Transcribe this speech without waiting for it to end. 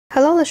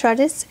Lash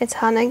artists, it's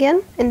Hannah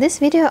again. In this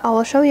video I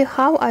will show you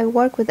how I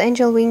work with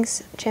Angel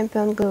Wings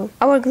Champion glue.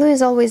 Our glue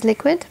is always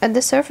liquid. At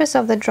the surface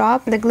of the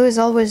drop, the glue is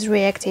always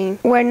reacting.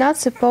 We're not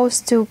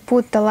supposed to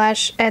put the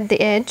lash at the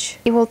edge.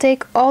 It will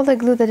take all the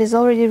glue that is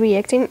already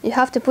reacting. You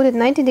have to put it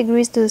 90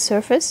 degrees to the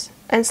surface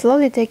and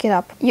slowly take it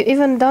up. You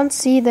even don't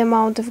see the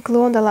amount of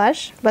glue on the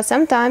lash, but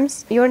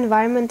sometimes your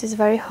environment is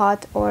very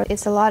hot or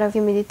it's a lot of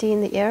humidity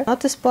in the air.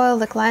 Not to spoil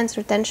the client's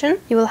retention,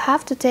 you will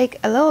have to take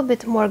a little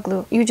bit more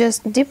glue. You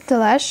just dip the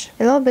lash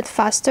a little bit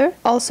faster,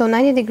 also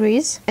 90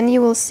 degrees, and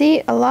you will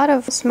see a lot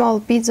of small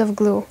beads of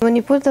glue. When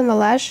you put it on the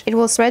lash, it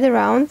will spread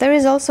around. There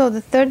is also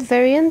the third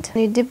variant.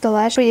 You dip the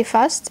lash pretty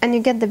fast and you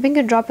get the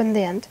bigger drop in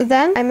the end.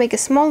 Then I make a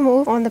small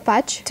move on the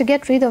patch to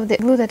get rid of the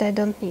glue that I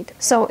don't need.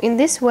 So in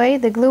this way,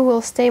 the glue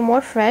will stay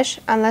more fresh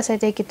unless I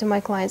take it to my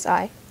client's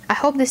eye. I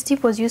hope this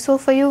tip was useful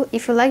for you.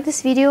 If you like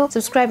this video,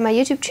 subscribe my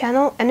YouTube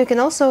channel, and you can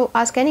also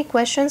ask any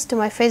questions to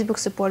my Facebook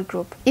support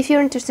group. If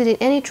you're interested in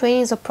any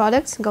trainings or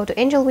products, go to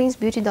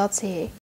angelwingsbeautyca.